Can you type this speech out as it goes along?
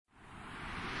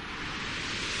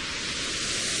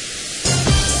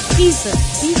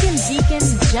Ethan, Deacon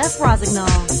Jeff Rosignol.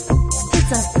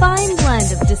 It's a fine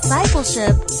blend of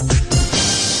discipleship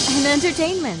and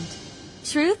entertainment.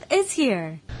 Truth is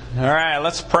here. All right,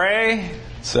 let's pray.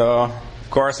 So, of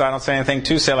course, I don't say anything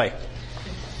too silly.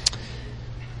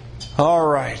 All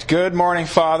right. Good morning,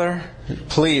 Father.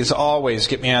 Please always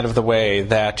get me out of the way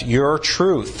that your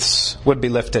truths would be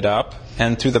lifted up,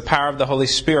 and through the power of the Holy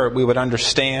Spirit we would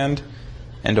understand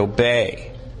and obey,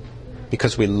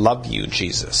 because we love you,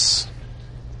 Jesus.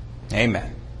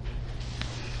 Amen.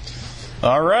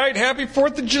 All right, happy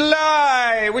 4th of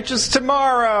July, which is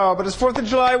tomorrow, but it's 4th of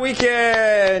July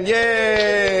weekend.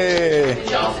 Yay! Did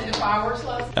y'all see the fireworks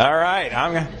last night? All right,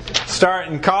 I'm going to start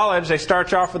in college. They start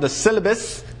you off with a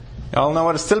syllabus. Y'all know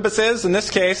what a syllabus is? In this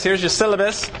case, here's your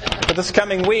syllabus for this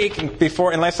coming week.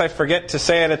 Unless I forget to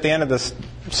say it at the end of this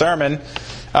sermon,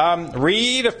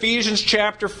 read Ephesians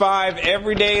chapter 5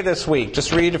 every day this week.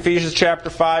 Just read Ephesians chapter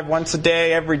 5 once a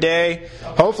day, every day.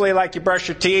 Hopefully like you brush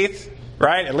your teeth.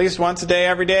 Right? At least once a day,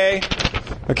 every day.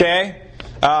 Okay?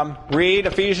 Read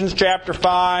Ephesians chapter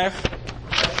 5.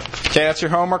 Okay, that's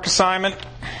your homework assignment.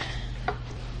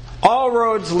 All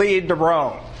roads lead to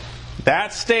Rome.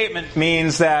 That statement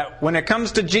means that when it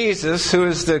comes to Jesus, who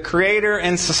is the creator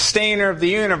and sustainer of the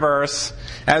universe,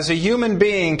 as a human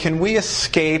being, can we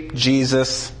escape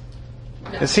Jesus?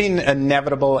 No. Is he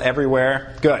inevitable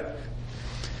everywhere? Good.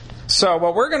 So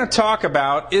what we're going to talk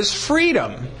about is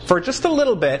freedom for just a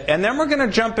little bit, and then we're going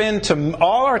to jump into,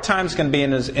 all our time is going to be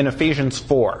in Ephesians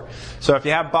 4. So if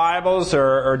you have Bibles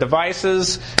or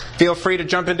devices, feel free to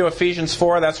jump into Ephesians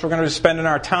 4. That's where we're going to be spending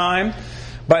our time.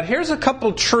 But here's a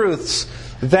couple truths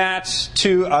that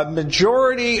to a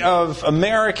majority of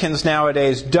Americans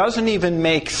nowadays doesn't even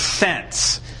make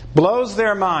sense. Blows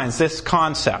their minds, this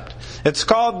concept. It's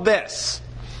called this: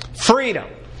 freedom.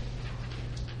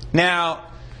 Now,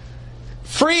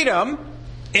 freedom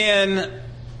in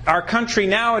our country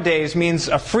nowadays means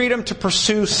a freedom to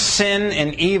pursue sin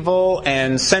and evil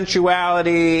and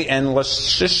sensuality and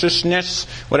lasciviousness,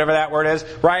 whatever that word is,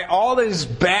 right? All these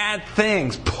bad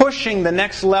things, pushing the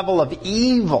next level of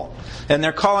evil. And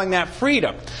they're calling that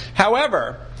freedom.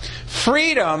 However,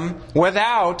 freedom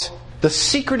without the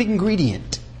secret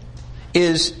ingredient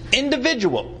is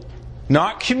individual,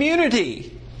 not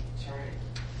community.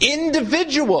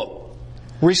 Individual.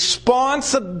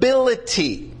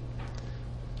 Responsibility.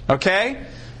 Okay?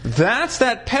 That's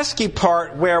that pesky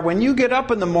part where when you get up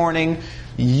in the morning,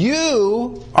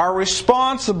 you are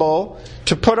responsible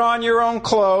to put on your own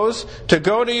clothes, to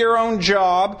go to your own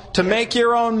job, to make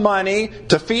your own money,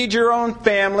 to feed your own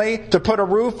family, to put a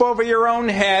roof over your own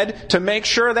head, to make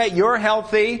sure that you're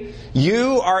healthy.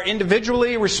 You are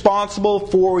individually responsible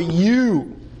for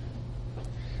you.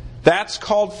 That's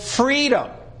called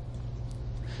freedom.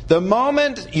 The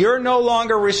moment you're no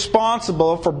longer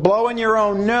responsible for blowing your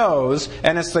own nose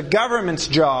and it's the government's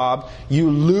job, you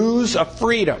lose a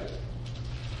freedom.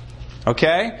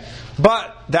 Okay?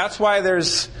 But that's why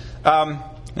there's...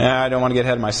 I don't want to get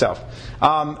ahead of myself.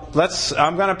 I'm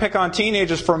going to pick on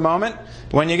teenagers for a moment.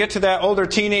 When you get to that older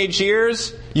teenage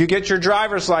years, you get your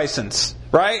driver's license,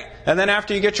 right? And then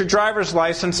after you get your driver's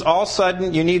license, all of a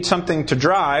sudden you need something to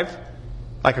drive,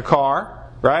 like a car.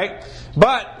 Right?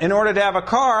 But in order to have a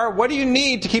car, what do you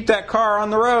need to keep that car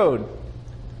on the road?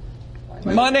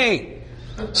 Money.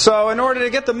 So in order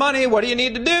to get the money, what do you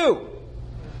need to do?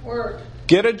 Work.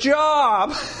 Get a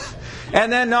job.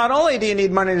 And then not only do you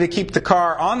need money to keep the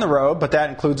car on the road, but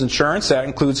that includes insurance, that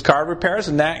includes car repairs,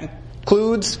 and that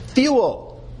includes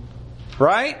fuel.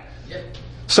 Right? Yep.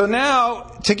 So now,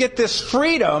 to get this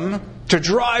freedom to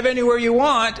drive anywhere you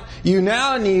want, you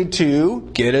now need to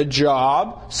get a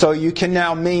job so you can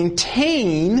now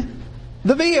maintain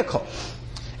the vehicle.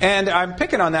 And I'm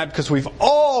picking on that because we've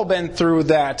all been through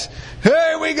that,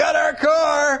 hey, we got our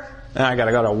car, and I got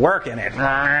to go to work in it.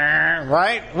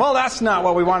 Right? Well, that's not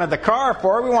what we wanted the car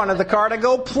for. We wanted the car to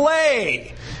go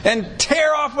play and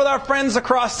tear off with our friends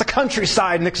across the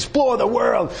countryside and explore the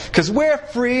world, because we're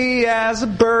free as a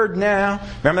bird now.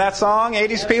 Remember that song,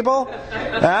 80s people?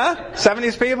 Huh?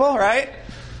 70s people, right?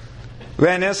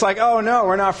 And it's like, oh no,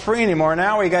 we're not free anymore.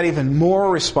 Now we got even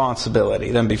more responsibility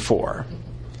than before.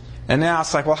 And now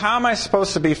it's like, well, how am I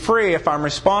supposed to be free if I'm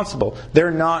responsible?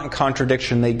 They're not in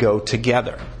contradiction. They go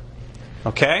together.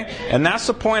 Okay? And that's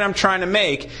the point I'm trying to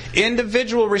make.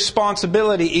 Individual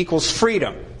responsibility equals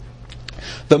freedom.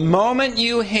 The moment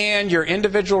you hand your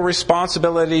individual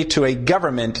responsibility to a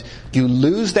government, you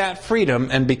lose that freedom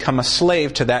and become a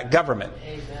slave to that government.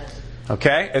 Amen.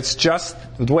 Okay? It's just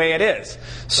the way it is.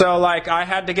 So, like, I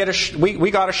had to get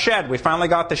we got a shed. We finally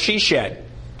got the she shed.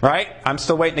 Right? I'm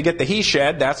still waiting to get the he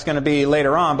shed. That's going to be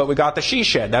later on, but we got the she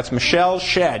shed. That's Michelle's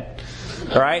shed.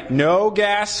 All right? No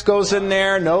gas goes in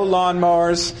there, no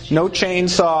lawnmowers, no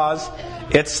chainsaws.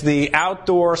 It's the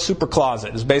outdoor super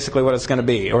closet is basically what it's going to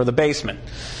be, or the basement.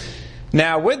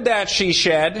 Now, with that she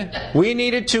shed, we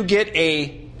needed to get a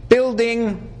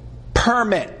building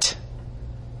permit.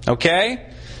 Okay?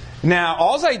 Now,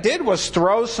 all I did was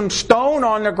throw some stone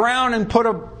on the ground and put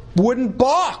a wooden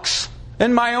box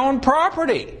in my own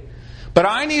property. But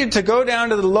I needed to go down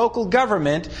to the local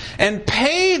government and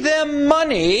pay them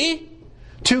money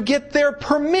to get their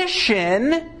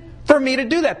permission for me to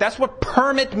do that. That's what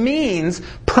permit means,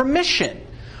 permission.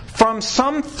 From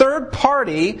some third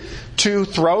party to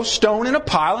throw stone in a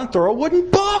pile and throw a wooden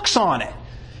box on it.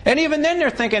 And even then they're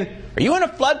thinking, are you in a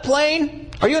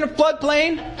floodplain? Are you in a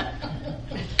floodplain?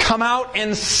 Come out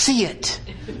and see it.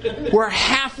 We're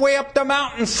halfway up the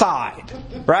mountainside.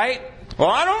 Right? Well,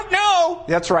 I don't know.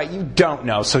 That's right, you don't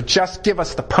know. So just give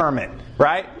us the permit.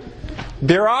 Right?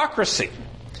 Bureaucracy.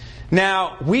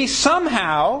 Now, we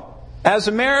somehow, as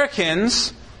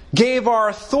Americans, gave our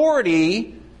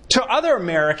authority to other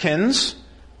Americans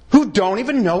who don't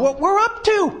even know what we're up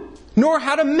to, nor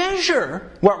how to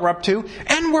measure what we're up to,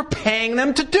 and we're paying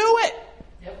them to do it.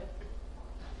 Yep.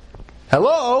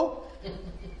 Hello?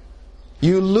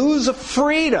 You lose a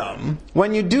freedom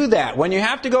when you do that. When you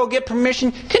have to go get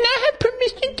permission, can I have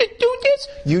permission to do this?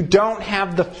 You don't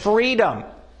have the freedom.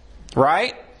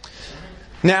 Right?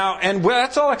 Now, and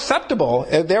that's all acceptable.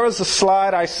 There was a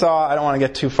slide I saw, I don't want to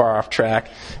get too far off track,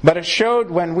 but it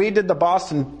showed when we did the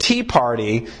Boston Tea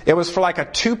Party, it was for like a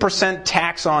 2%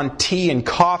 tax on tea and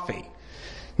coffee.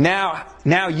 Now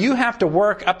you have to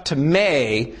work up to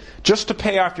May just to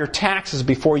pay off your taxes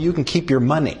before you can keep your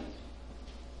money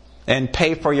and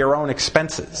pay for your own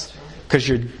expenses. Because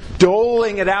you're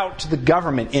doling it out to the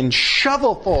government in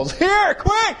shovelfuls. Here,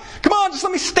 quick! Come on, just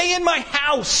let me stay in my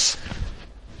house!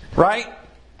 Right?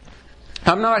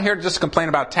 I'm not here to just complain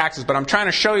about taxes, but I'm trying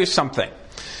to show you something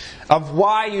of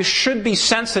why you should be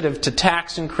sensitive to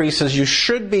tax increases. You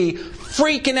should be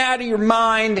freaking out of your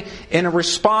mind in a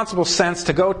responsible sense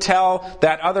to go tell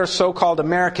that other so-called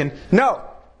American, no,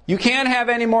 you can't have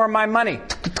any more of my money.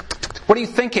 What are you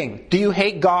thinking? Do you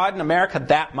hate God and America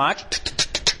that much?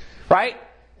 Right?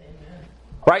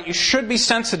 Right? You should be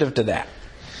sensitive to that.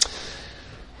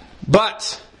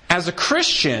 But as a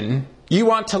Christian, you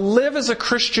want to live as a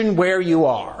Christian where you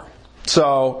are.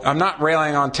 So, I'm not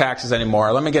railing on taxes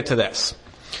anymore. Let me get to this.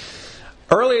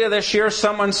 Earlier this year,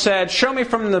 someone said, show me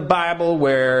from the Bible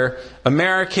where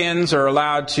Americans are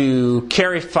allowed to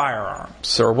carry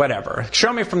firearms or whatever.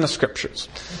 Show me from the Scriptures.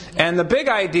 And the big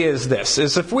idea is this,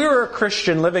 is if we were a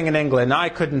Christian living in England, I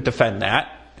couldn't defend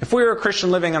that. If we were a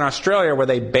Christian living in Australia where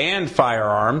they banned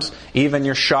firearms, even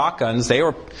your shotguns, they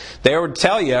would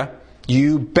tell you,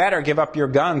 you better give up your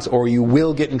guns or you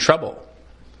will get in trouble.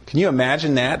 Can you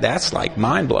imagine that? That's like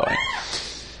mind-blowing.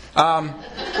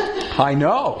 I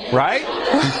know, right?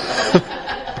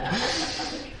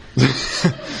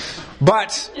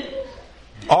 But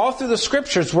all through the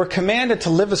Scriptures, we're commanded to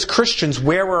live as Christians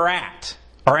where we're at.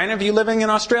 Are any of you living in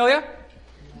Australia?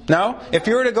 No? If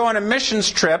you were to go on a missions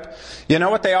trip, you know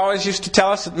what they always used to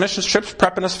tell us at missions trips,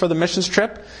 prepping us for the missions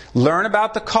trip? Learn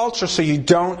about the culture so you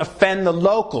don't offend the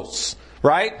locals.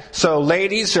 Right? So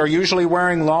ladies are usually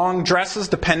wearing long dresses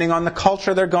depending on the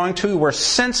culture they're going to. We're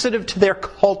sensitive to their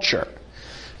culture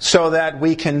so that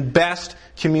we can best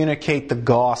communicate the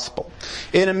gospel.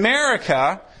 In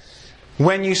America,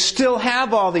 when you still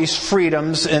have all these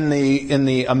freedoms in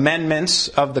the amendments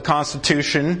of the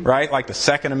Constitution, right? Like the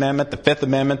Second Amendment, the Fifth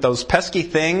Amendment, those pesky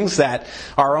things that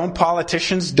our own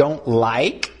politicians don't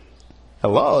like.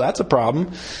 Hello, that's a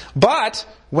problem. But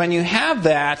when you have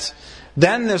that,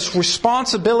 then this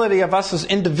responsibility of us as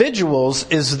individuals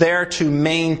is there to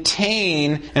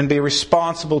maintain and be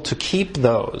responsible to keep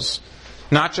those.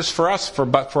 Not just for us,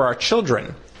 but for our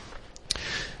children.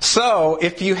 So,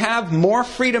 if you have more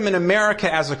freedom in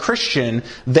America as a Christian,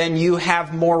 then you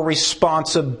have more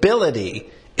responsibility.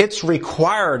 It's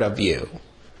required of you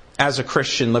as a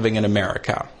Christian living in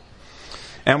America.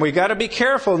 And we got to be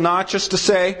careful not just to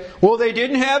say, well, they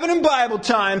didn't have it in Bible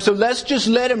time, so let's just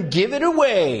let them give it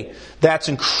away. That's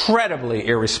incredibly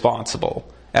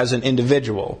irresponsible as an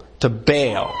individual to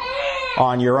bail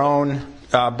on your own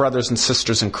brothers and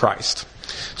sisters in Christ.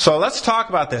 So let's talk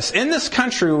about this. In this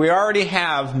country, we already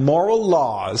have moral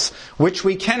laws which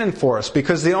we can enforce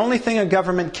because the only thing a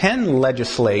government can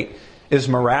legislate is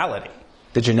morality.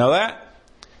 Did you know that?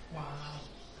 Wow.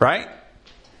 Right?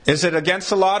 Is it against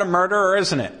the law to murder or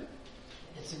isn't it?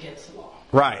 It's against the law.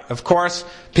 Right. Of course,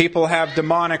 people have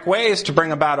demonic ways to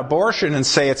bring about abortion and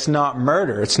say it's not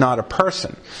murder, it's not a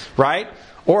person. Right?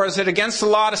 Or is it against the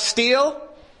law to steal?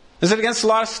 Is it against the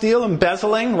law to steal?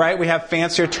 Embezzling, right? We have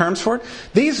fancier terms for it.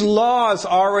 These laws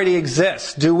already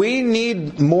exist. Do we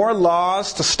need more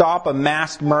laws to stop a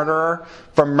mass murderer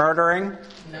from murdering?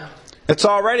 No. It's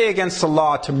already against the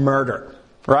law to murder,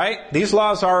 right? These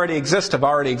laws already exist, have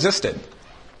already existed.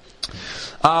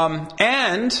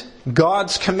 And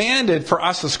God's commanded for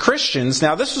us as Christians.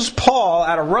 Now, this was Paul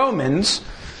out of Romans,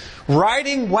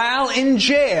 writing while in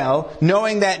jail,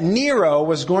 knowing that Nero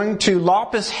was going to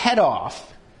lop his head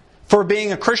off for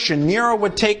being a Christian. Nero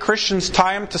would take Christians,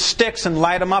 tie them to sticks, and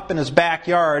light them up in his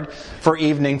backyard for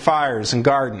evening fires and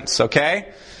gardens. Okay?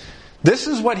 This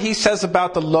is what he says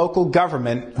about the local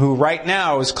government, who right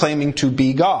now is claiming to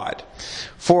be God.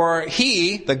 For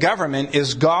he, the government,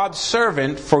 is God's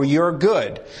servant for your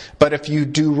good. But if you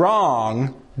do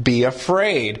wrong, be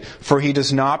afraid, for he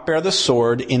does not bear the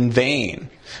sword in vain.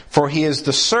 For he is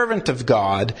the servant of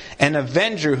God, an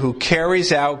avenger who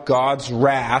carries out God's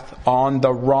wrath on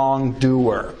the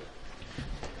wrongdoer.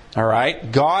 All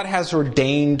right? God has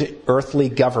ordained earthly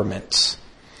governments.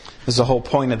 This is the whole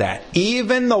point of that.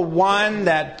 Even the one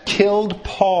that killed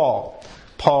Paul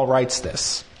writes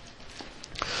this.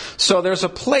 So there's a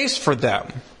place for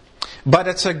them, but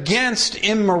it's against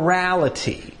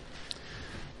immorality.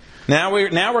 Now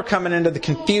we're coming into the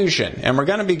confusion, and we're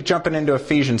going to be jumping into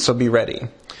Ephesians, so be ready.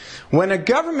 When a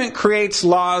government creates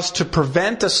laws to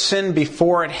prevent a sin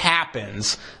before it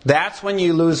happens, that's when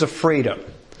you lose a freedom.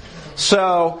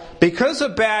 So, because a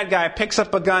bad guy picks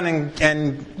up a gun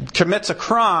and commits a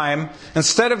crime,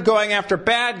 instead of going after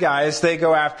bad guys, they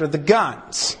go after the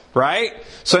guns, right?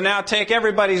 So now take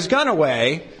everybody's gun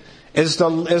away. Is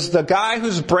the guy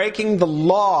who's breaking the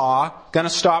law going to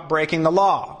stop breaking the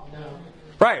law? No.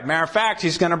 Right. Matter of fact,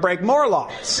 he's going to break more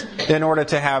laws in order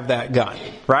to have that gun,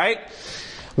 right?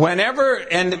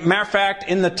 And matter of fact,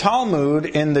 in the Talmud,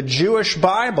 in the Jewish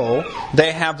Bible,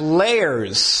 they have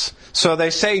layers. So they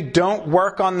say don't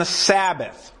work on the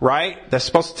Sabbath, right? They're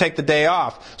supposed to take the day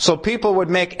off. So people would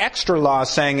make extra laws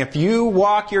saying if you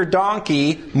walk your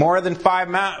donkey more than 5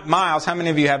 miles, how many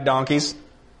of you have donkeys?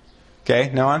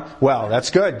 Okay, no one? Well, that's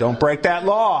good. Don't break that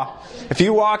law. If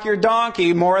you walk your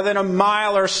donkey more than a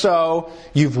mile or so,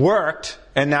 you've worked,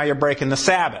 and now you're breaking the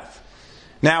Sabbath.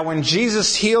 Now, when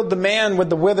Jesus healed the man with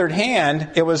the withered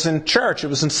hand, it was in church. It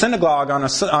was in synagogue on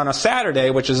a Saturday,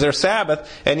 which is their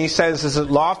Sabbath. And he says, is it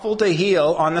lawful to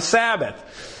heal on the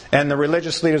Sabbath? And the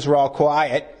religious leaders were all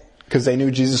quiet because they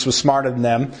knew Jesus was smarter than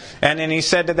them. And then he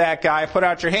said to that guy, put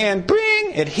out your hand.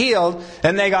 Bing! It healed.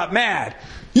 And they got mad.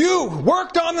 You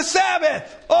worked on the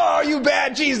Sabbath! Oh, you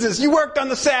bad Jesus! You worked on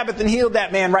the Sabbath and healed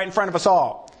that man right in front of us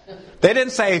all. They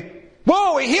didn't say,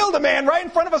 whoa, he healed a man right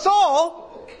in front of us all.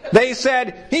 They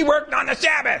said, he worked on the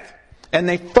Sabbath. And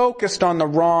they focused on the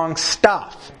wrong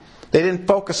stuff. They didn't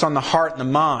focus on the heart and the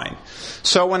mind.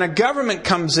 So when a government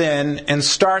comes in and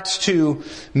starts to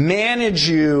manage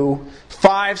you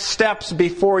 5 steps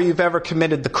before you've ever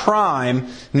committed the crime,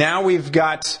 now we've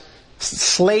got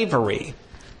slavery.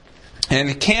 And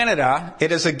in Canada,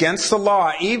 it is against the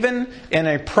law. Even in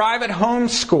a private home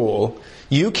school,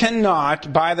 you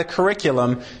cannot, by the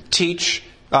curriculum, teach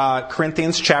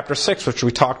Corinthians chapter 6, which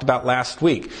we talked about last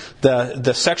week.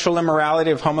 The sexual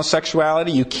immorality of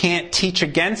homosexuality, you can't teach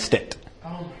against it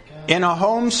in a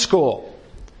home school.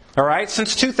 All right?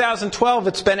 Since 2012,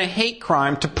 it's been a hate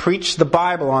crime to preach the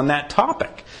Bible on that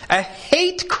topic. A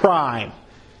hate crime.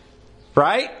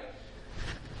 Right?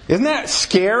 Isn't that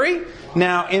scary?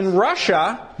 Now, in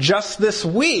Russia, just this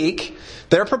week,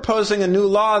 they're proposing a new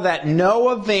law that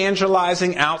no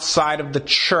evangelizing outside of the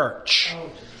church.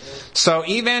 So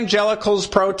evangelicals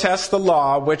protest the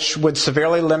law, which would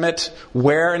severely limit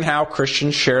where and how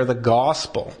Christians share the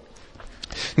gospel.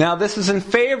 Now, this is in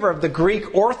favor of the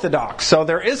Greek Orthodox. So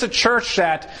there is a church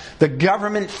that the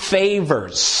government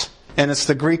favors, and it's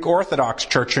the Greek Orthodox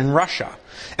Church in Russia.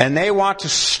 And they want to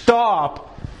stop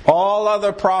all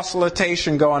other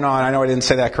proselytation going on. I know I didn't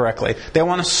say that correctly. They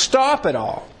want to stop it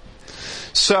all.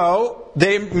 So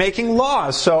they're making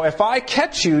laws. So if I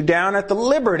catch you down at the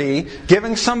Liberty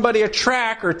giving somebody a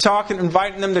tract or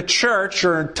inviting them to church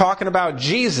or talking about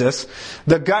Jesus,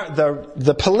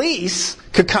 the police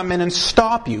could come in and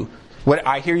stop you.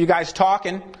 I hear you guys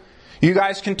talking. You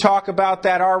guys can talk about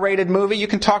that R-rated movie. You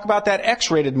can talk about that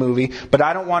X-rated movie. But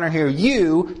I don't want to hear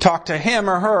you talk to him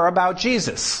or her about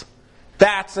Jesus.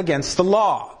 That's against the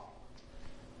law.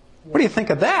 What do you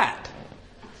think of that?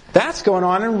 That's going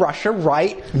on in Russia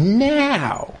right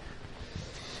now.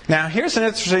 Now, here's an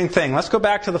interesting thing. Let's go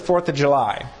back to the 4th of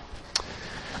July.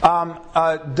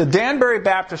 The Danbury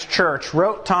Baptist Church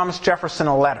wrote Thomas Jefferson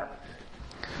a letter.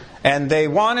 And they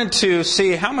wanted to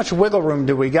see how much wiggle room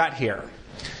do we got here.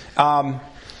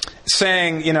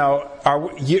 Saying, you know,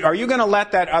 are you going to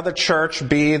let that other church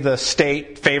be the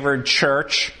state-favored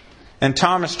church? And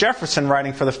Thomas Jefferson,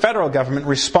 writing for the federal government,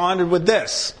 responded with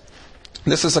this.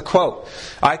 This is a quote.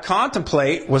 "I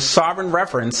contemplate with sovereign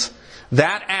reverence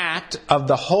that act of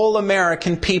the whole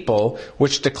American people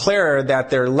which declare that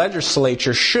their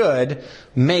legislature should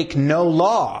make no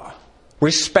law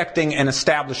respecting an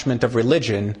establishment of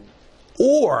religion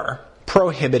or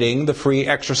prohibiting the free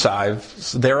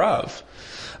exercise thereof,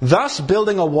 thus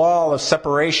building a wall of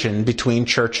separation between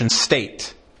church and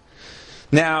state."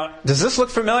 Now, does this look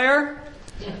familiar?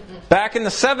 Back in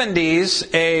the 70s,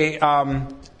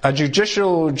 a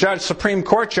judicial judge, Supreme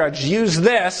Court judge, used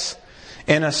this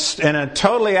in a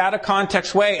totally out of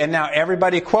context way, and now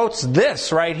everybody quotes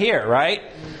this right here, right?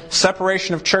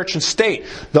 Separation of church and state.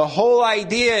 The whole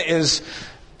idea is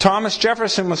Thomas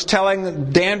Jefferson was telling the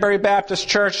Danbury Baptist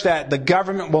Church that the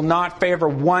government will not favor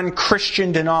one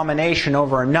Christian denomination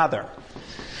over another.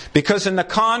 Because in the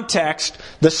context,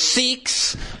 the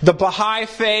Sikhs, the Baha'i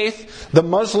faith, the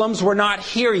Muslims were not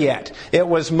here yet. It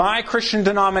was my Christian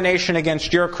denomination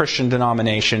against your Christian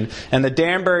denomination. And the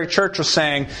Danbury Church was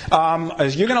saying,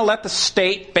 you're going to let the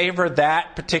state favor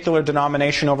that particular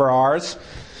denomination over ours?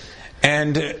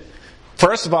 And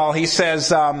first of all, he says,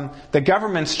 the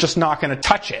government's just not going to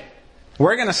touch it.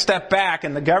 We're going to step back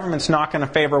and the government's not going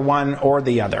to favor one or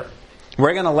the other.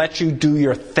 We're going to let you do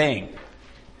your thing.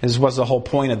 Was the whole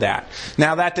point of that.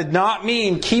 Now, that did not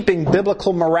mean keeping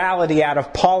biblical morality out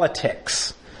of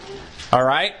politics. All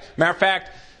right? Matter of fact,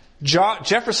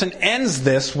 Jefferson ends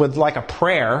this with like a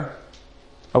prayer.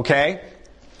 Okay?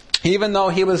 Even though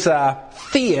he was a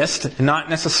theist, not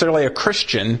necessarily a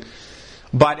Christian,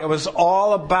 but it was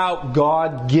all about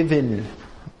God-given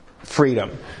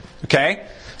freedom. Okay?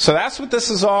 So that's what this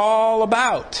is all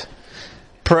about.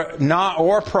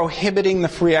 Or prohibiting the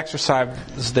free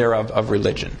exercise thereof of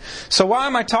religion. So why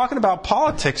am I talking about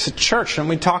politics at church? Aren't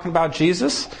we talking about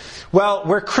Jesus? Well,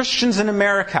 we're Christians in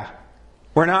America.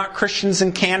 We're not Christians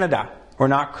in Canada. We're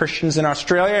not Christians in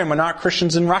Australia, and we're not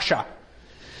Christians in Russia.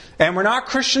 And we're not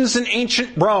Christians in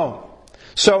ancient Rome.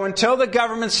 So until the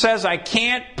government says I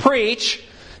can't preach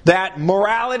that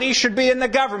morality should be in the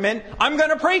government, I'm going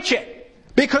to preach it.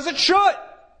 Because it should.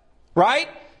 Right?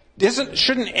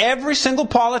 Shouldn't every single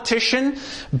politician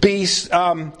be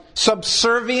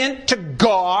subservient to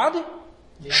God?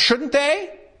 Yeah. Shouldn't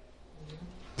they?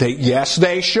 Yes,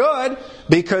 they should.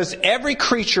 Because every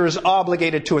creature is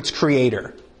obligated to its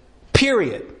Creator.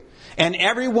 Period. And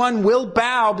everyone will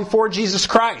bow before Jesus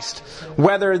Christ.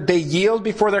 Whether they yield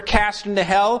before they're cast into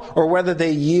hell or whether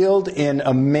they yield in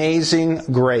amazing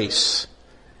grace.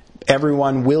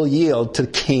 Everyone will yield to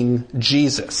King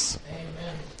Jesus.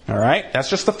 All right? That's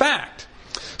just the fact.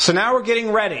 So now we're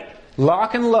getting ready.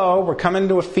 Lock and low. We're coming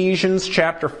to Ephesians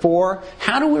chapter 4.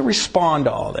 How do we respond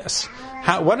to all this?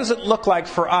 What does it look like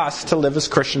for us to live as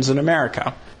Christians in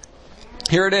America?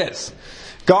 Here it is.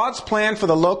 God's plan for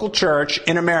the local church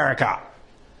in America,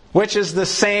 which is the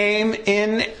same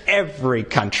in every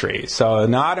country. So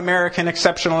not American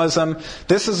exceptionalism.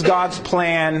 This is God's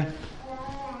plan,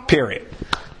 period.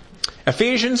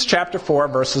 Ephesians chapter 4,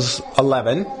 verses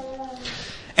 11.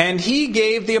 "And He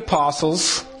gave the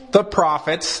apostles, the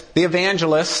prophets, the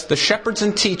evangelists, the shepherds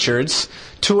and teachers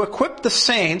to equip the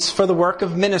saints for the work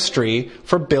of ministry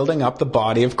for building up the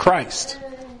body of Christ."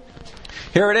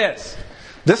 Here it is.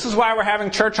 This is why we're having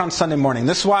church on Sunday morning.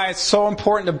 This is why it's so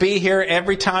important to be here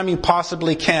every time you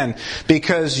possibly can.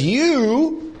 Because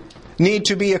you need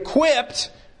to be equipped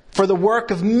for the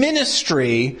work of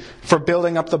ministry for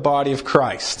building up the body of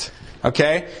Christ.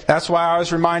 Okay? That's why I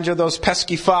always remind you of those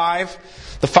pesky 5.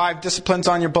 The 5 disciplines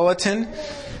on your bulletin.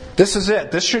 This is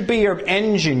it. This should be your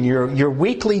engine, your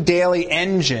weekly, daily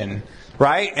engine,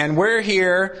 right? And we're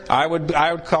here. I would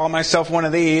call myself one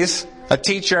of these, a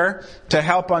teacher, to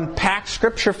help unpack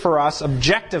Scripture for us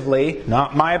objectively,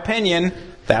 not my opinion.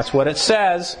 That's what it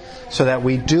says, so that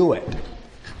we do it.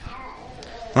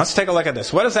 Let's take a look at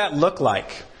this. What does that look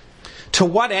like? To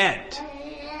what end?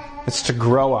 It's to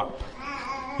grow up.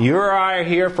 You and I are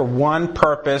here for one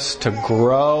purpose, to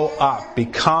grow up,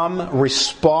 become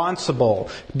responsible,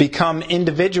 become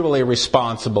individually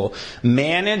responsible,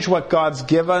 manage what God's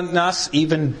given us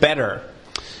even better.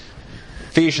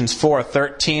 Ephesians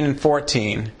 4:13 and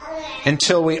 14.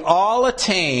 "Until we all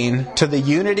attain to the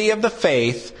unity of the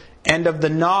faith and of the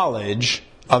knowledge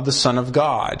of the Son of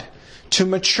God, to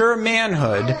mature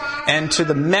manhood and to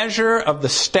the measure of the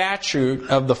stature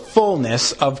of the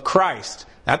fullness of Christ."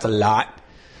 That's a lot.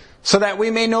 so that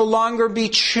we may no longer be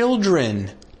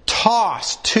children,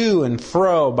 tossed to and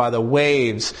fro by the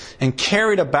waves and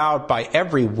carried about by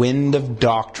every wind of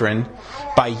doctrine,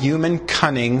 by human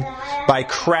cunning, by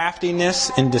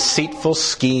craftiness and deceitful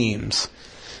schemes.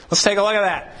 Let's take a look at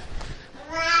that.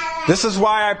 This is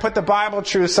why I put the Bible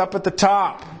truths up at the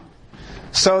top.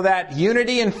 So that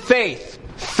unity in faith.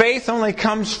 Faith only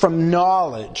comes from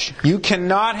knowledge. You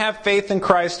cannot have faith in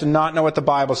Christ and not know what the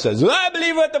Bible says. Well, I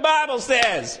believe what the Bible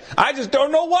says. I just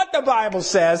don't know what the Bible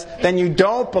says. Then you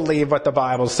don't believe what the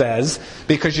Bible says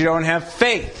because you don't have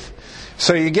faith.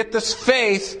 So you get this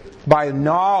faith by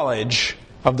knowledge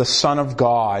of the Son of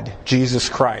God, Jesus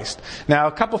Christ. Now,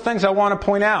 a couple things I want to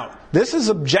point out. This is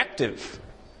objective.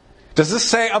 Does this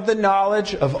say of the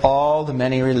knowledge of all the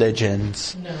many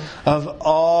religions? No. Of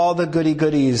all the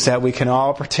goody-goodies that we can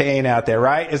all pertain out there,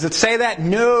 right? Does it say that?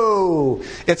 No.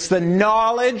 It's the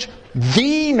knowledge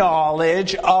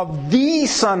of the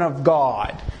Son of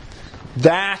God.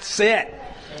 That's it.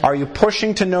 Are you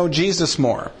pushing to know Jesus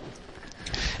more?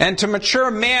 And to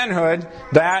mature manhood,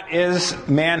 that is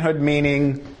manhood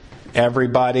meaning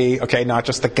everybody, okay, not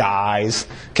just the guys.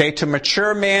 Okay, to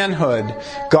mature manhood,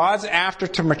 God's after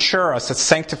to mature us at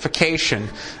sanctification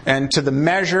and to the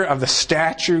measure of the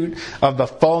statute of the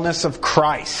fullness of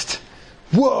Christ.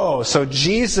 Whoa, so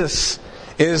Jesus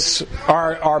is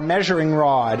our measuring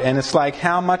rod, and it's like,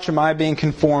 how much am I being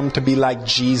conformed to be like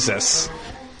Jesus?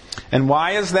 And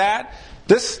why is that?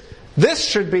 This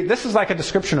is like a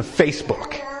description of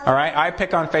Facebook. All right, I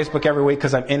pick on Facebook every week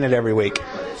because I'm in it every week.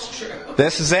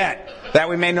 This is it. That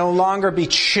we may no longer be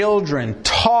children,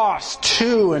 tossed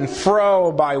to and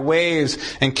fro by waves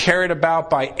and carried about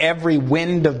by every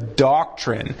wind of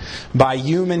doctrine, by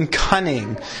human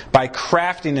cunning, by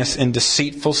craftiness and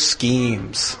deceitful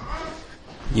schemes.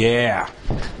 Yeah.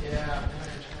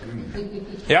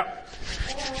 Yep.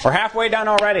 We're halfway done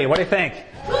already. What do you think?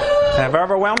 Have I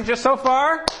overwhelmed you so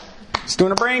far? Just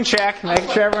doing a brain check, making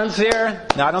sure everyone's here.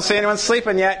 No, I don't see anyone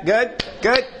sleeping yet. Good?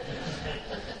 Good?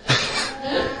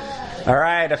 All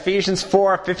right, Ephesians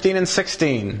 4:15 and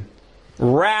 16.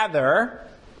 Rather,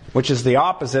 which is the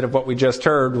opposite of what we just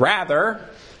heard, rather,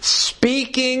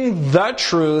 speaking the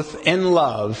truth in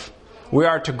love, we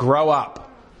are to grow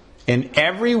up in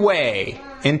every way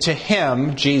into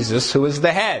Him, Jesus, who is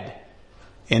the head,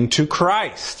 into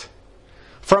Christ,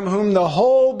 from whom the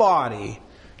whole body,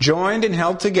 joined and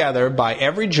held together by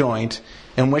every joint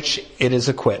in which it is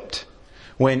equipped,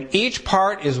 when each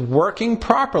part is working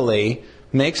properly,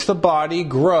 makes the body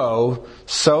grow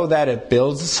so that it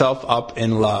builds itself up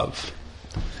in love.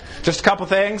 Just a couple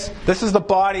things. This is the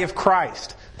body of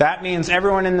Christ. That means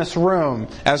everyone in this room,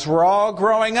 as we're all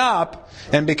growing up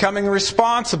and becoming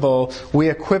responsible, we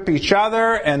equip each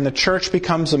other and the church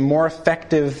becomes a more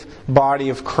effective body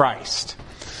of Christ.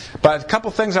 But a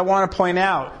couple things I want to point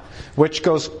out, which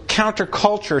goes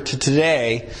counterculture to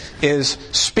today, is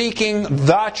speaking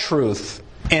the truth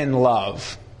in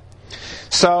love.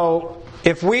 So,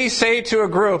 if we say to a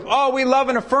group, oh, we love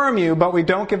and affirm you, but we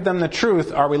don't give them the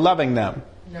truth, are we loving them?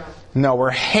 No. No, we're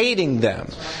hating them.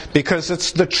 Because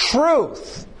it's the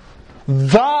truth.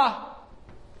 The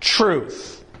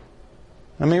truth.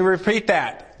 Let me repeat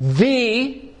that.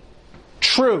 The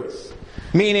truth.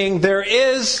 Meaning there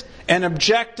is an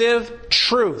objective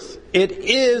truth. It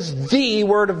is the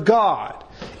Word of God.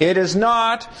 It is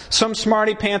not some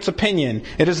smarty pants opinion.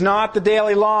 It is not the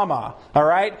Dalai Lama. All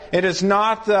right? It is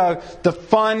not the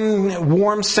fun,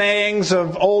 warm sayings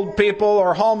of old people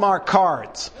or Hallmark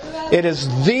cards. It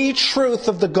is the truth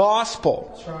of the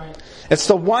gospel. That's right. It's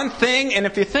the one thing, and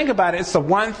if you think about it, it's the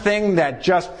one thing that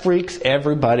just freaks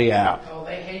everybody out. Oh,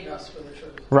 they hate us for the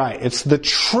truth. Right. It's the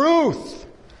truth.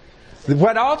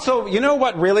 What also, you know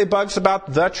what really bugs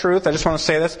about the truth? I just want to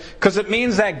say this. Because it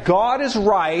means that God is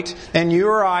right and you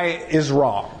or I is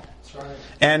wrong. That's right.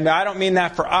 And I don't mean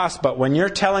that for us, but when you're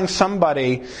telling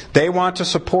somebody they want to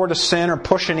support a sin or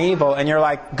push an evil, and you're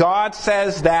like, God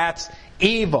says that's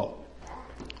evil.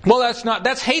 Well,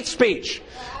 that's hate speech.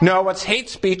 No, what's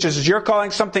hate speech is you're calling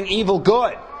something evil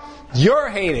good. You're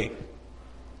hating.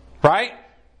 Right?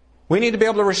 We need to be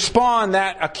able to respond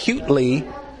that acutely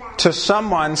to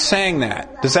someone saying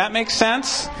that. Does that make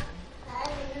sense?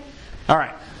 All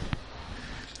right.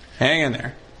 Hang in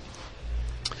there.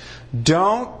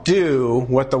 Don't do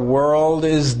what the world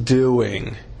is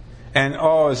doing. And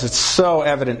is it so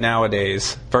evident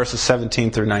nowadays. Verses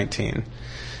 17 through 19.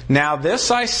 Now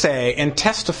this I say and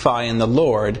testify in the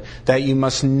Lord, that you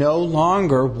must no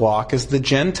longer walk as the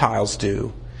Gentiles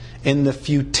do, in the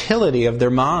futility of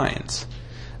their minds.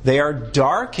 They are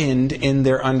darkened in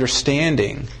their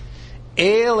understanding,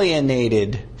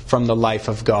 alienated from the life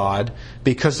of God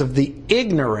because of the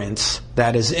ignorance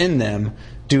that is in them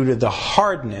due to the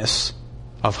hardness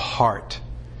of heart.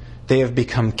 They have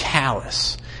become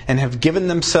callous and have given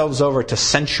themselves over to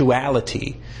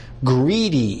sensuality,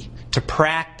 greedy to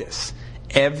practice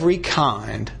every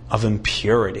kind of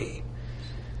impurity.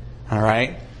 All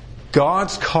right?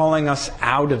 God's calling us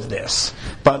out of this.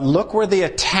 But look where the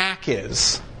attack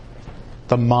is.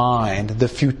 The mind, the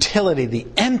futility, the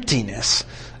emptiness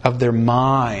of their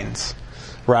minds.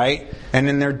 Right? And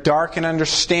in their darkened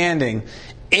understanding,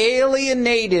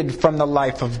 alienated from the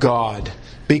life of God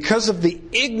because of the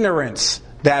ignorance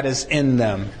that is in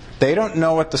them. They don't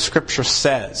know what the Scripture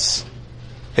says.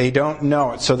 They don't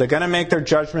know it. So they're going to make their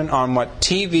judgment on what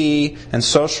TV and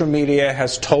social media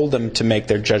has told them to make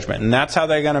their judgment. And that's how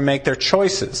they're going to make their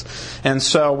choices. And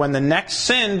so when the next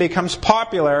sin becomes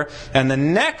popular and the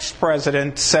next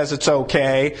president says it's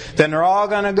okay, then they're all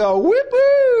going to go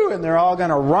whoop-oo! And they're all going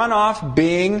to run off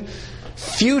being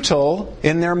futile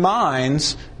in their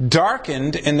minds,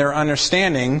 darkened in their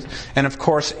understanding, and of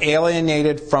course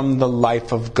alienated from the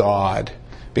life of God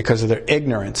because of their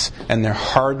ignorance and their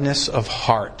hardness of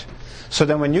heart. So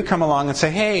then when you come along and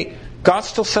say, hey, God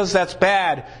still says that's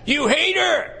bad, you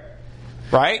hater!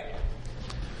 Right?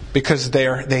 Because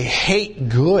they hate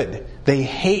good, they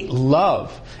hate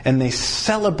love, and they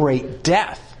celebrate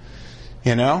death.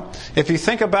 You know, if you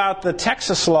think about the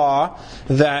Texas law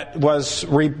that was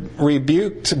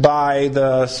rebuked by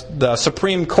the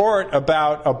Supreme Court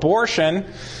about abortion,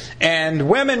 and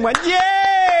women went,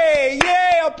 yay,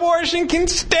 yay, abortion can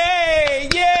stay,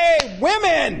 yay,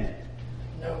 women.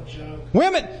 No joke.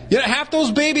 Women. You know, half those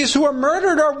babies who are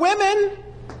murdered are women,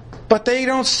 but they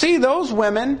don't see those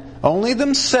women, only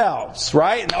themselves,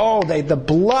 right? And the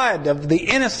blood of the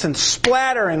innocent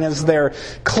splattering as they're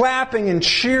clapping and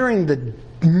cheering the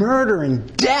murder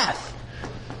and death,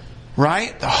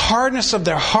 right? The hardness of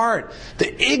their heart,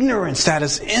 the ignorance that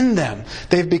is in them.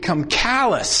 They've become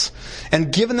callous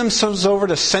and given themselves over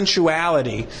to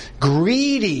sensuality,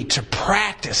 greedy to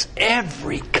practice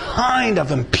every kind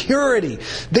of impurity.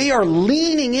 They are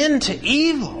leaning into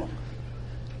evil.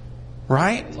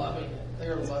 Right? Loving it.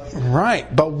 They're loving it.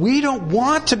 Right. But we don't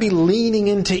want to be leaning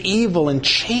into evil and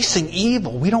chasing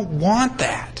evil. We don't want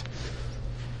that.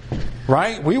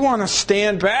 Right? We want to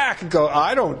stand back and go,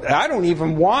 I don't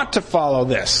even want to follow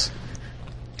this.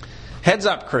 Heads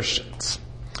up, Christians.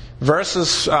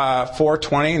 Verses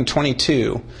 4:20 and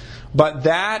 22. But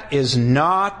that is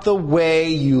not the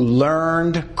way you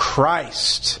learned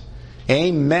Christ.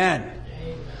 Amen.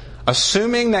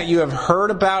 Assuming that you have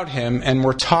heard about Him and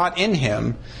were taught in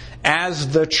Him, as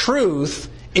the truth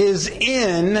is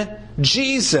in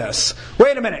Jesus.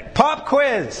 Wait a minute. Pop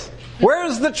quiz.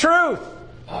 Where's the truth?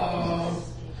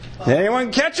 Did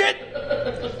anyone catch it?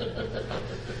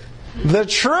 The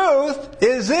truth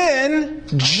is in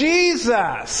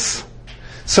Jesus.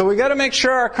 So we got to make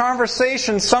sure our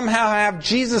conversations somehow have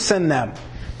Jesus in them.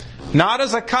 Not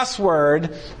as a cuss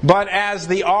word, but as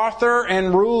the author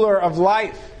and ruler of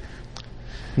life.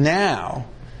 Now,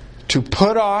 to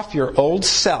put off your old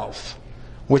self,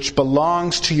 which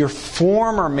belongs to your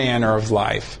former manner of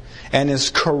life, and is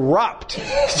corrupt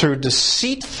through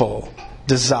deceitful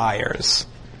desires.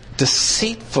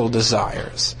 Deceitful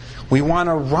desires. We want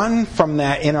to run from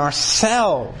that in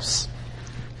ourselves.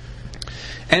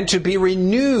 And to be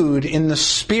renewed in the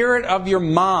spirit of your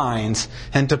minds,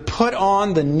 and to put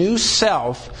on the new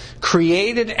self,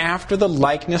 created after the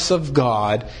likeness of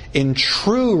God, in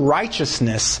true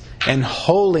righteousness and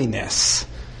holiness.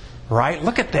 Right?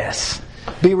 Look at this.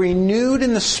 Be renewed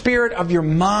in the spirit of your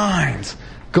minds.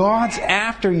 God's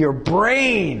after your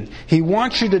brain. He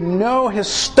wants you to know His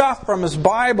stuff from His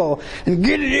Bible and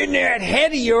get it in that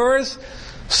head of yours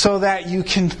so that you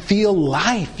can feel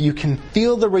life. You can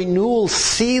feel the renewal,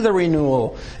 see the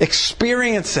renewal,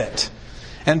 experience it.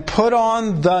 And put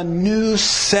on the new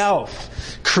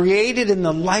self, created in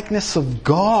the likeness of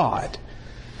God,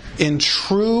 in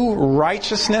true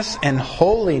righteousness and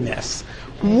holiness.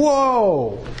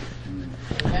 Whoa!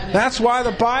 That's why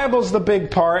the Bible's the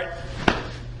big part.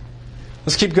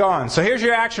 Let's keep going. So here's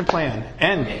your action plan.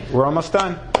 And we're almost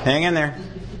done. Hang in there.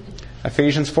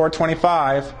 Ephesians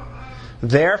 4:25.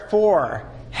 Therefore,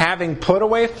 having put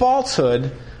away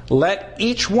falsehood, let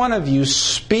each one of you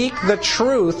speak the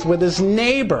truth with his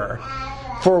neighbor,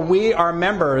 for we are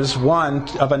members one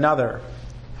of another.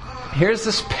 Here's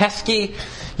this pesky,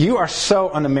 you are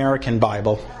so un-American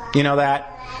Bible. You know that?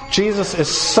 Jesus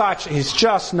is he's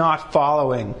just not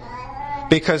following.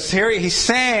 Because here he's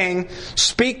saying,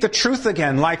 speak the truth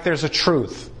again, like there's a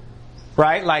truth.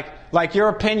 Right? Like your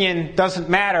opinion doesn't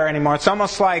matter anymore. It's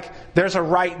almost like there's a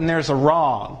right and there's a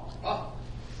wrong.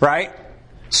 right?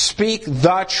 Speak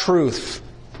the truth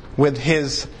with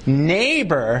his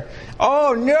neighbor.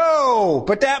 Oh no,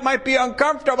 but that might be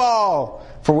uncomfortable.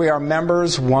 For we are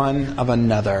members one of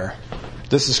another.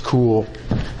 This is cool.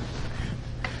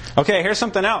 Okay, here's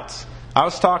something else. I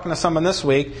was talking to someone this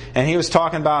week, and he was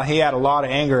talking about he had a lot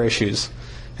of anger issues.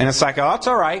 And it's like, oh, that's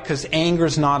all right, because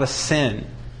anger's not a sin.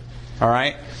 All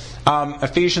right?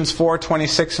 Ephesians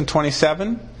 4:26 and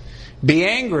 27. Be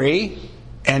angry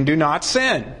and do not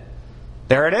sin.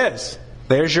 There it is.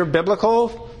 There's your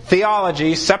biblical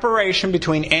theology, separation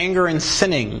between anger and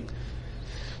sinning.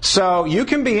 So you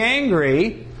can be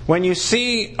angry when you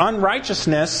see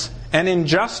unrighteousness and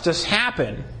injustice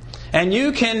happen. And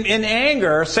you can, in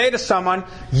anger, say to someone,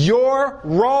 you're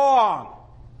wrong.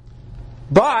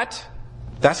 But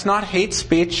that's not hate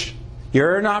speech.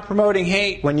 You're not promoting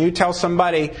hate when you tell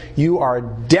somebody you are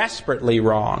desperately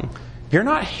wrong. You're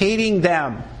not hating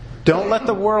them. Don't let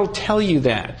the world tell you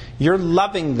that. You're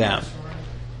loving them.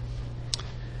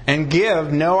 And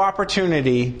give no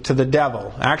opportunity to the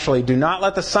devil. Actually, do not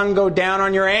let the sun go down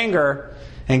on your anger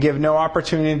and give no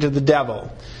opportunity to the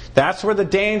devil. That's where the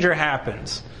danger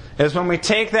happens. Is when we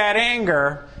take that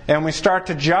anger and we start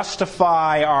to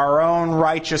justify our own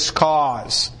righteous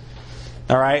cause.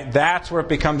 All right? That's where it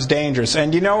becomes dangerous.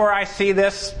 And you know where I see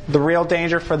this? The real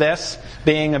danger for this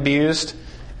being abused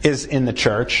is in the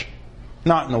church,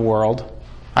 not in the world.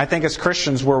 I think as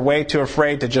Christians we're way too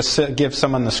afraid to just give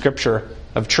someone the scripture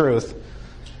of truth.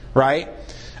 Right?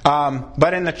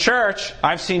 But in the church,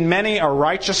 I've seen many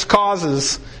righteous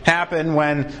causes happen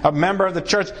when a member of the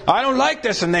church, I don't like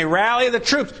this, and they rally the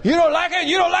troops. You don't like it?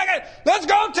 You don't like it? Let's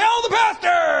go tell the pastor!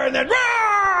 And then,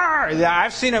 roar! Yeah,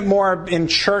 I've seen it more in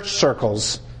church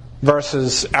circles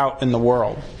versus out in the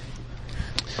world.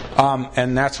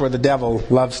 And that's where the devil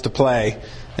loves to play,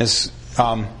 is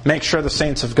make sure the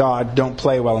saints of God don't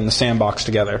play well in the sandbox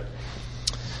together.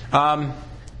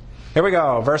 Here we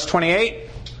go, verse 28.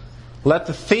 Let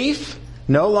the thief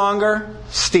no longer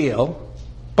steal,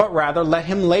 but rather let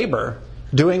him labor,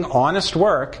 doing honest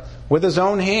work with his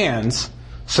own hands,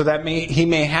 so that he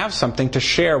may have something to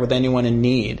share with anyone in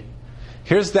need.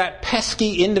 Here's that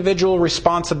pesky individual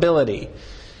responsibility.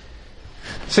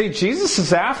 See, Jesus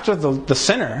is after the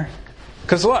sinner,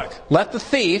 because look, let the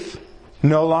thief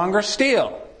no longer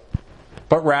steal,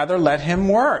 but rather let him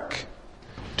work,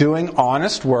 doing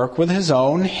honest work with his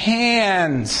own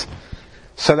hands,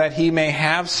 so that he may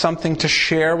have something to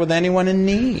share with anyone in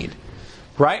need.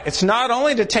 Right? It's not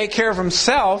only to take care of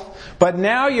himself, but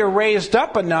now you're raised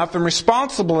up enough and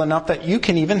responsible enough that you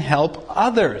can even help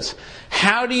others.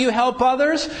 How do you help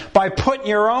others? By putting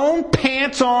your own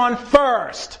pants on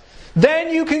first.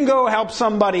 Then you can go help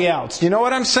somebody else. You know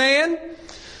what I'm saying?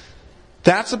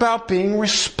 That's about being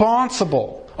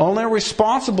responsible. Only a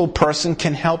responsible person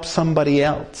can help somebody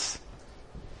else.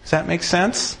 Does that make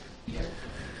sense?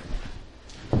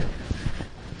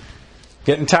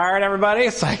 Getting tired, everybody?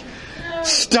 It's like,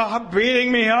 stop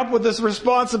beating me up with this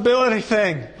responsibility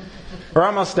thing. We're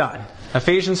almost done.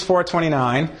 Ephesians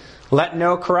 4:29. Let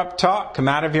no corrupt talk come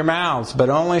out of your mouths,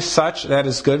 but only such that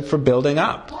is good for building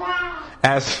up,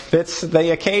 as fits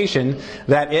the occasion,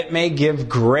 that it may give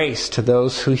grace to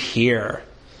those who hear.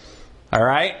 All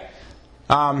right?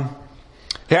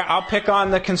 Yeah, I'll pick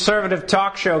on the conservative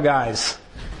talk show guys.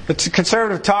 The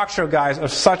conservative talk show guys are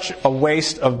such a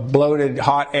waste of bloated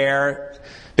hot air,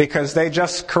 because they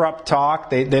just corrupt talk.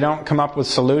 They don't come up with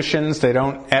solutions. They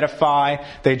don't edify.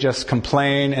 They just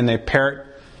complain, and they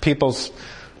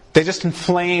just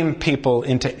inflame people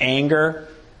into anger,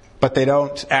 but they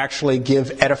don't actually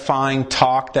give edifying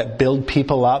talk that build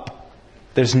people up.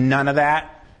 There's none of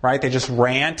that, right? They just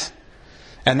rant.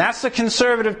 And that's the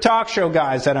conservative talk show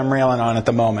guys that I'm railing on at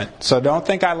the moment. So don't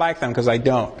think I like them, because I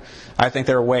don't. I think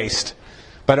they're a waste.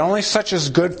 But only such is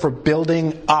good for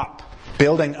building up.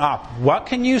 Building up. What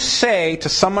can you say to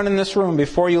someone in this room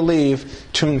before you leave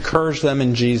to encourage them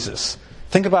in Jesus?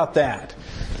 Think about that.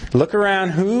 Look around.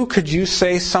 Who could you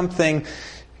say something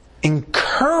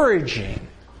encouraging?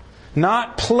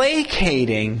 Not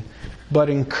placating, but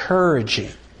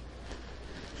encouraging.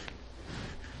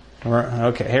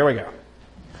 Okay, here we go.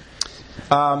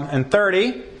 And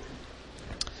 30.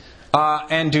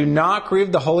 And do not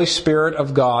grieve the Holy Spirit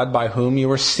of God, by whom you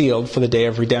were sealed for the day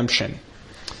of redemption.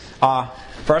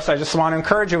 First, I just want to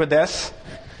encourage you with this.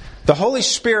 The Holy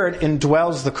Spirit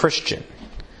indwells the Christian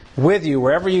with you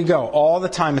wherever you go, all the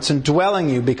time. It's indwelling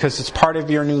you because it's part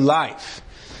of your new life.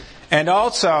 And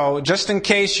also, just in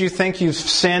case you think you've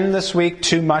sinned this week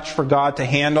too much for God to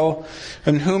handle,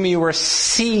 in whom you were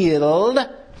sealed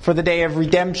for the day of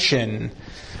redemption.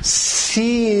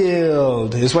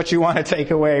 Sealed is what you want to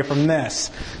take away from this.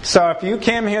 So if you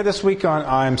came here this week on,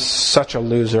 I'm such a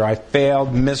loser, I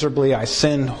failed miserably, I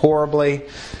sinned horribly.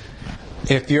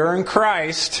 If you're in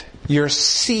Christ, you're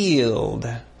sealed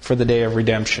for the day of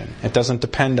redemption. It doesn't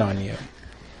depend on you.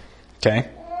 Okay?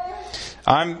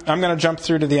 I'm going to jump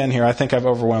through to the end here. I think I've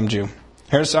overwhelmed you.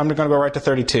 I'm going to go right to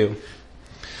 32.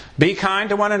 Be kind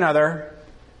to one another,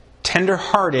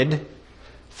 tender-hearted,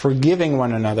 forgiving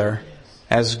one another,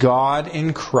 as God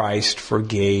in Christ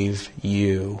forgave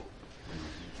you.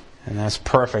 And that's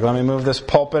perfect. Let me move this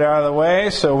pulpit out of the way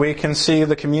so we can see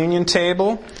the communion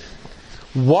table.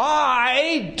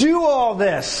 Why do all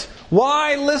this?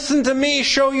 Why listen to me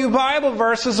show you Bible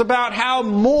verses about how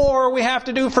more we have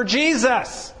to do for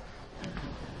Jesus?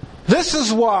 This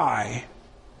is why.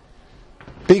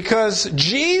 Because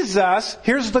Jesus,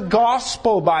 here's the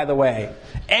gospel, by the way.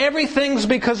 Everything's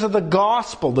because of the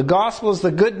gospel. The gospel is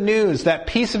the good news, that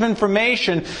piece of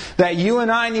information that you and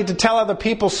I need to tell other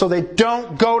people so they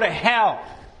don't go to hell.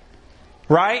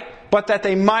 Right? But that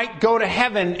they might go to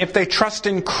heaven if they trust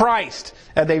in Christ.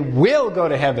 And they will go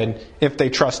to heaven if they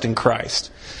trust in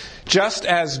Christ. Just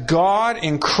as God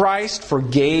in Christ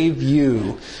forgave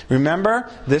you. Remember,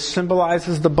 this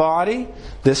symbolizes the body.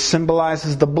 This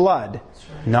symbolizes the blood.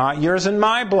 Not yours and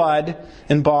my blood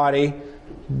and body.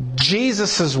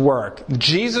 Jesus' work.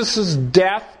 Jesus'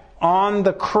 death on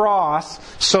the cross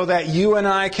so that you and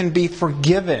I can be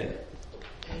forgiven.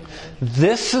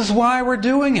 This is why we're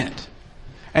doing it.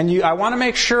 And I want to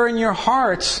make sure in your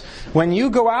hearts, when you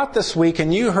go out this week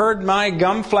and you heard my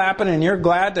gum flapping and you're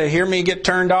glad to hear me get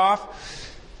turned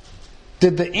off,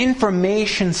 did the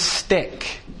information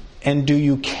stick? And do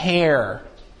you care?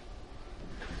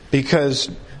 Because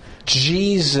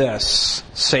Jesus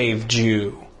saved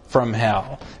you from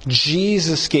hell.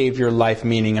 Jesus gave your life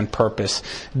meaning and purpose.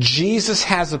 Jesus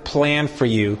has a plan for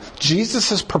you. Jesus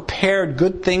has prepared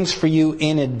good things for you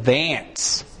in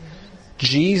advance.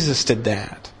 Jesus did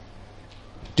that.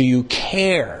 Do you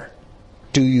care?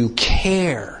 Do you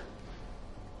care?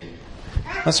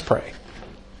 Let's pray.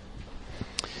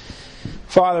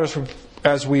 Father,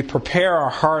 as we prepare our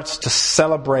hearts to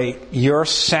celebrate your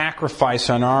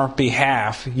sacrifice on our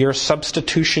behalf, your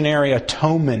substitutionary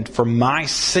atonement for my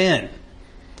sin,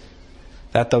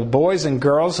 that the boys and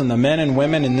girls and the men and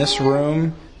women in this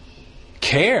room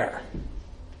care.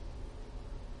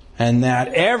 And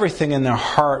that everything in their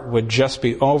heart would just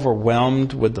be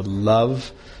overwhelmed with the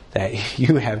love that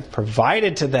you have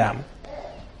provided to them,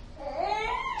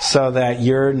 so that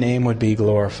your name would be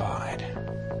glorified.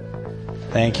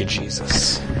 Thank you,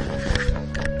 Jesus.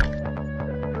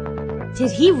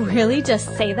 Did he really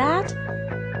just say that?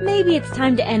 Maybe it's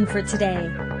time to end for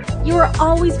today. You are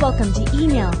always welcome to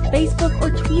email, Facebook,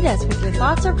 or tweet us with your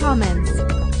thoughts or comments.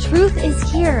 Truth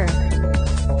is here.